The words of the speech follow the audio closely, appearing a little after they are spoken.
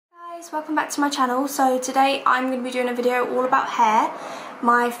Guys, welcome back to my channel. So today I'm going to be doing a video all about hair,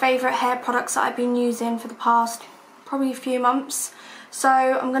 my favourite hair products that I've been using for the past probably a few months. So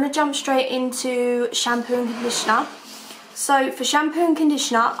I'm going to jump straight into shampoo and conditioner. So for shampoo and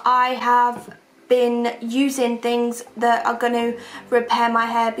conditioner I have been using things that are going to repair my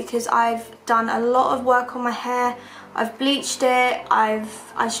hair because I've done a lot of work on my hair. I've bleached it, I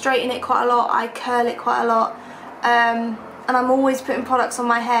straighten it quite a lot, I curl it quite a lot. And I'm always putting products on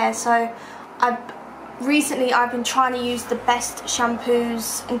my hair, so recently I've been trying to use the best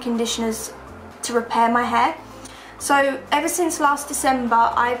shampoos and conditioners to repair my hair. So ever since last December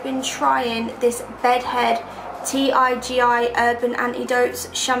I've been trying this Bedhead TIGI Urban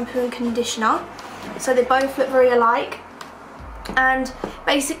Antidotes shampoo and conditioner. So they both look very alike, and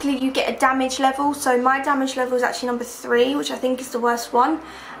basically you get a damage level. So my damage level is actually number 3, which I think is the worst one,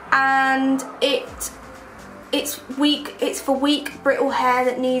 and it's for weak brittle hair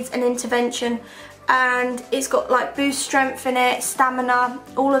that needs an intervention, and it's got like boost strength in it, stamina,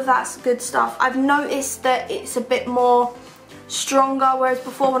 all of that's good stuff. I've noticed that it's a bit more stronger, whereas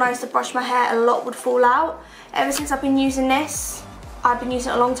before when I used to brush my hair a lot would fall out. Ever since I've been using this, I've been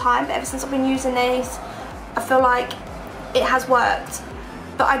using it a long time, but ever since I've been using this I feel like it has worked.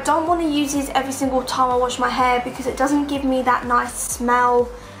 But I don't want to use these every single time I wash my hair because it doesn't give me that nice smell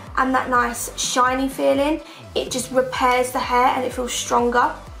and that nice shiny feeling. It just repairs the hair and it feels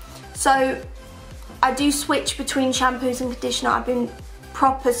stronger. So I do switch between shampoos and conditioner. I've been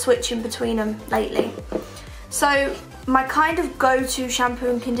proper switching between them lately. So my kind of go-to shampoo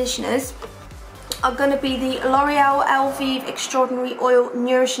and conditioners are going to be the L'Oreal Elvive Extraordinary Oil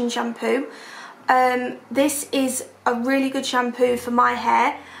Nourishing Shampoo. This is a really good shampoo for my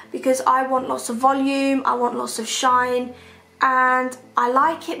hair because I want lots of volume, I want lots of shine, and I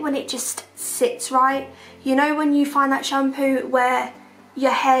like it when it just sits right. You know when you find that shampoo where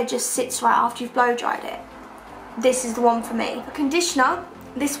your hair just sits right after you've blow dried it? This is the one for me. For conditioner,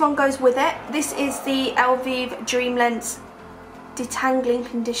 this one goes with it. This is the Elvive Dream Length Detangling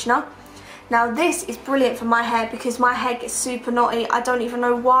Conditioner. Now this is brilliant for my hair because my hair gets super knotty. I don't even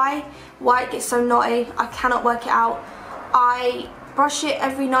know why it gets so knotty. I cannot work it out. I brush it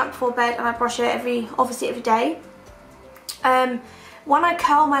every night before bed and I brush it obviously every day. When I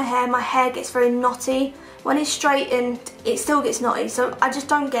curl my hair gets very knotty. When it's straightened, it still gets knotty, so I just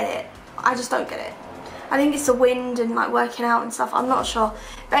don't get it. I just don't get it. I think it's the wind and like working out and stuff, I'm not sure.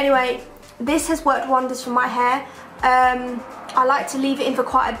 But anyway, this has worked wonders for my hair. I like to leave it in for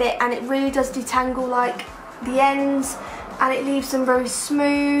quite a bit and it really does detangle like the ends and it leaves them very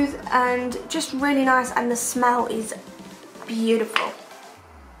smooth and just really nice, and the smell is beautiful.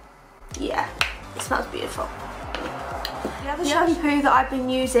 Yeah, it smells beautiful. The other shampoo that I've been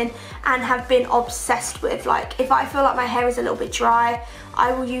using and have been obsessed with, like if I feel like my hair is a little bit dry,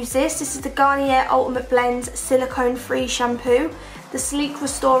 I will use this. This is the Garnier Ultimate Blends Silicone Free Shampoo, the Sleek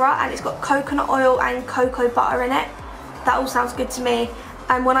Restorer, and it's got coconut oil and cocoa butter in it. That all sounds good to me,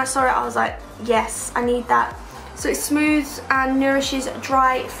 and when I saw it I was like, yes, I need that. So it smooths and nourishes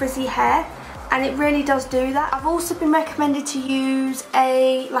dry frizzy hair, and it really does do that. I've also been recommended to use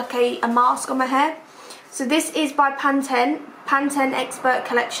a mask on my hair. So this is by Pantene Expert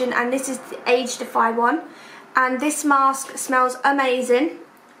Collection, and this is the Age Defy one. And this mask smells amazing,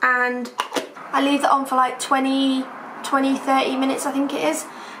 and I leave it on for like 20, 30 minutes I think it is.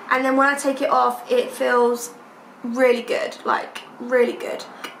 And then when I take it off, it feels really good, like really good.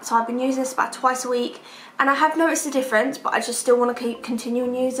 So I've been using this about twice a week, and I have noticed a difference, but I just still want to keep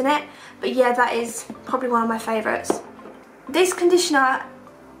continuing using it. But yeah, that is probably one of my favourites. This conditioner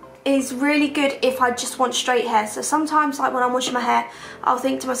is really good if I just want straight hair. So sometimes like when I'm washing my hair, I'll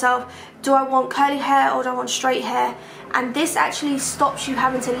think to myself, do I want curly hair or do I want straight hair? And this actually stops you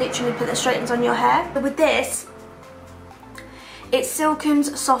having to literally put the straightens on your hair. But with this, it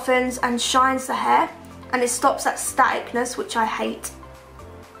silkens, softens and shines the hair, and it stops that staticness, which I hate.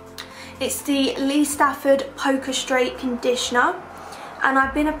 It's the Lee Stafford Poker Straight Conditioner, and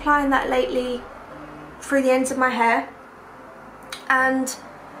I've been applying that lately through the ends of my hair, and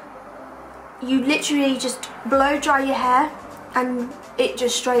you literally just blow dry your hair and it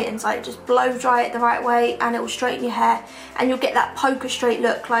just straightens. Like just blow dry it the right way and it will straighten your hair, and you'll get that poker straight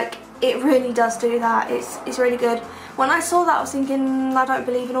look. Like it really does do that. It's really good. When I saw that I was thinking, I don't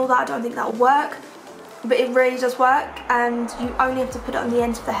believe in all that, I don't think that will work, but it really does work, and you only have to put it on the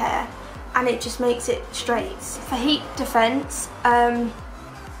ends of the hair and it just makes it straight. For heat defense, I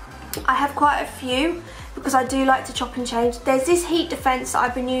have quite a few because I do like to chop and change. There's this heat defense that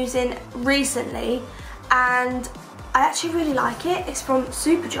I've been using recently and I actually really like it. It's from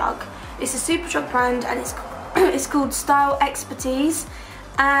Superdrug. It's a Superdrug brand and it's called Style Expertise,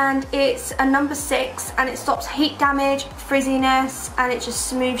 and it's a number 6, and it stops heat damage, frizziness, and it just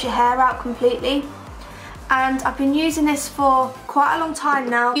smooths your hair out completely. And I've been using this for quite a long time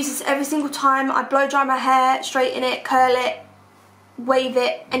now. I use this every single time I blow dry my hair, straighten it, curl it, wave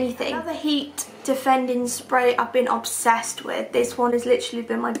it, anything. Another heat defending spray I've been obsessed with. This one has literally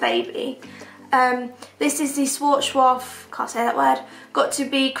been my baby. This is the Schwarzkopf, can't say that word, Got to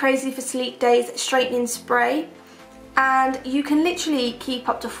Be Crazy for Sleep Days straightening spray. And you can literally keep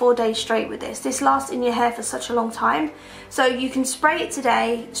up to 4 days straight with this. This lasts in your hair for such a long time. So you can spray it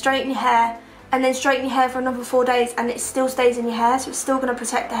today, straighten your hair, and then straighten your hair for another 4 days, and it still stays in your hair, so it's still going to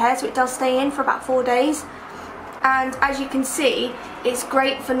protect the hair, so it does stay in for about 4 days. And as you can see, it's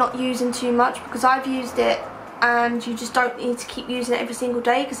great for not using too much, because I've used it and you just don't need to keep using it every single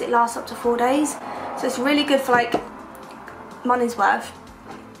day because it lasts up to 4 days. So it's really good for like money's worth.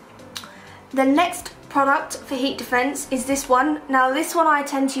 The next product for heat defense is this one. Now this one I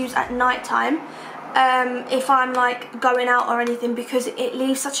tend to use at night time. If I'm like going out or anything, because it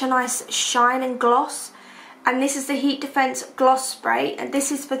leaves such a nice shine and gloss. And this is the Heat Defense Gloss Spray, and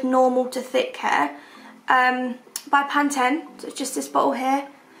this is for normal to thick hair, by Pantene. So it's just this bottle here,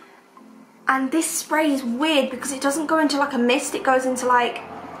 and this spray is weird because it doesn't go into like a mist, it goes into like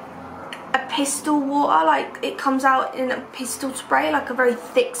a pistol water, like it comes out in a pistol spray, like a very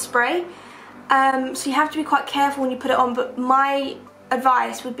thick spray. So you have to be quite careful when you put it on, but my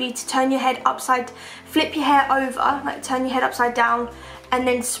advice would be to turn your head upside, flip your hair over, like turn your head upside down, and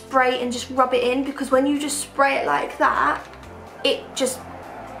then spray and just rub it in, because when you just spray it like that, it just,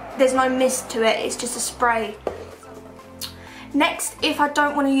 there's no mist to it, it's just a spray. Next, if I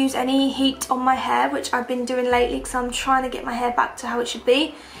don't want to use any heat on my hair, which I've been doing lately because I'm trying to get my hair back to how it should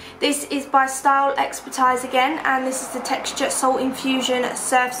be, this is by Style Expertise again, and this is the Texture Salt Infusion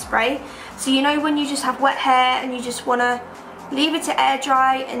Surf Spray. So you know when you just have wet hair and you just want to leave it to air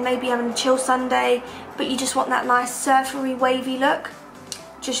dry and maybe having a chill Sunday, but you just want that nice surfery wavy look,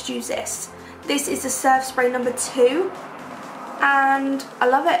 just use this. This is the Surf Spray number 2, and I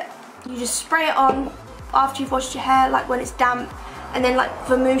love it. You just spray it on after you've washed your hair, like when it's damp, and then like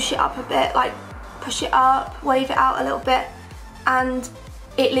vermousse it up a bit, like push it up, wave it out a little bit, and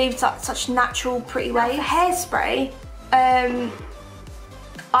it leaves like such natural pretty waves. For hairspray,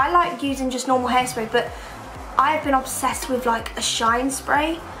 I like using just normal hairspray, but I've been obsessed with like a shine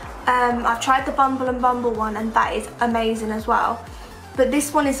spray. I've tried the Bumble and Bumble one, and that is amazing as well. But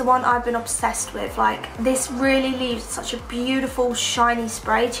this one is the one I've been obsessed with. Like, this really leaves such a beautiful shiny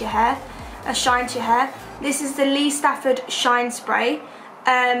spray to your hair, a shine to your hair. This is the Lee Stafford Shine Spray,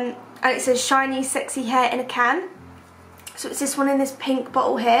 and it says shiny, sexy hair in a can. So it's this one in this pink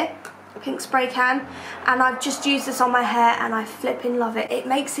bottle here, pink spray can, and I've just used this on my hair and I flipping love it. It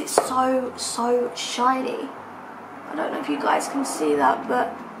makes it so shiny. I don't know if you guys can see that,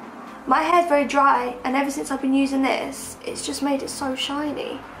 but my hair's very dry, and ever since I've been using this, it's just made it so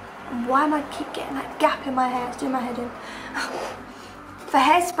shiny. And why am I keep getting that gap in my hair? It's doing my head in. For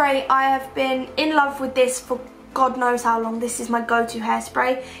hairspray, I have been in love with this for God knows how long. This is my go-to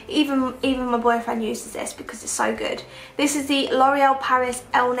hairspray. Even my boyfriend uses this because it's so good. This is the L'Oreal Paris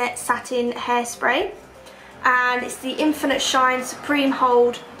Elnet Satin Hairspray, and it's the Infinite Shine Supreme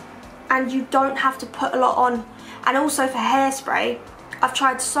Hold, and you don't have to put a lot on. And also for hairspray, I've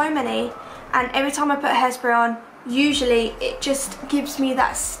tried so many, and every time I put a hairspray on, usually it just gives me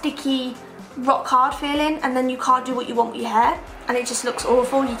that sticky, rock hard feeling, and then you can't do what you want with your hair, and it just looks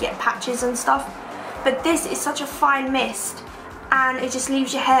awful. You get patches and stuff. But this is such a fine mist, and it just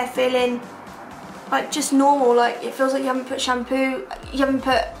leaves your hair feeling like just normal. Like, it feels like you haven't put shampoo, you haven't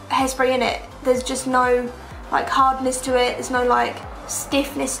put hairspray in it. There's just no like hardness to it, there's no like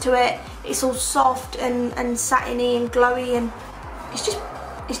stiffness to it. It's all soft and satiny and glowy, and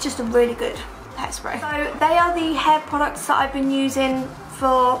it's just a really good hairspray. So they are the hair products that I've been using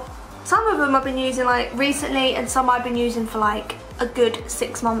for, some of them I've been using like recently, and some I've been using for like a good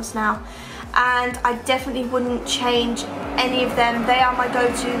 6 months now. And I definitely wouldn't change any of them. They are my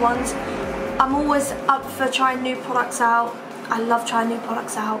go-to ones. I'm always up for trying new products out. I love trying new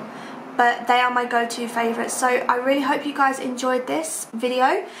products out, but they are my go-to favourites. So I really hope you guys enjoyed this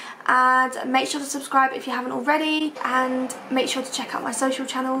video, and make sure to subscribe if you haven't already, and make sure to check out my social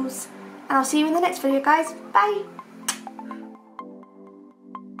channels, and I'll see you in the next video, guys. Bye!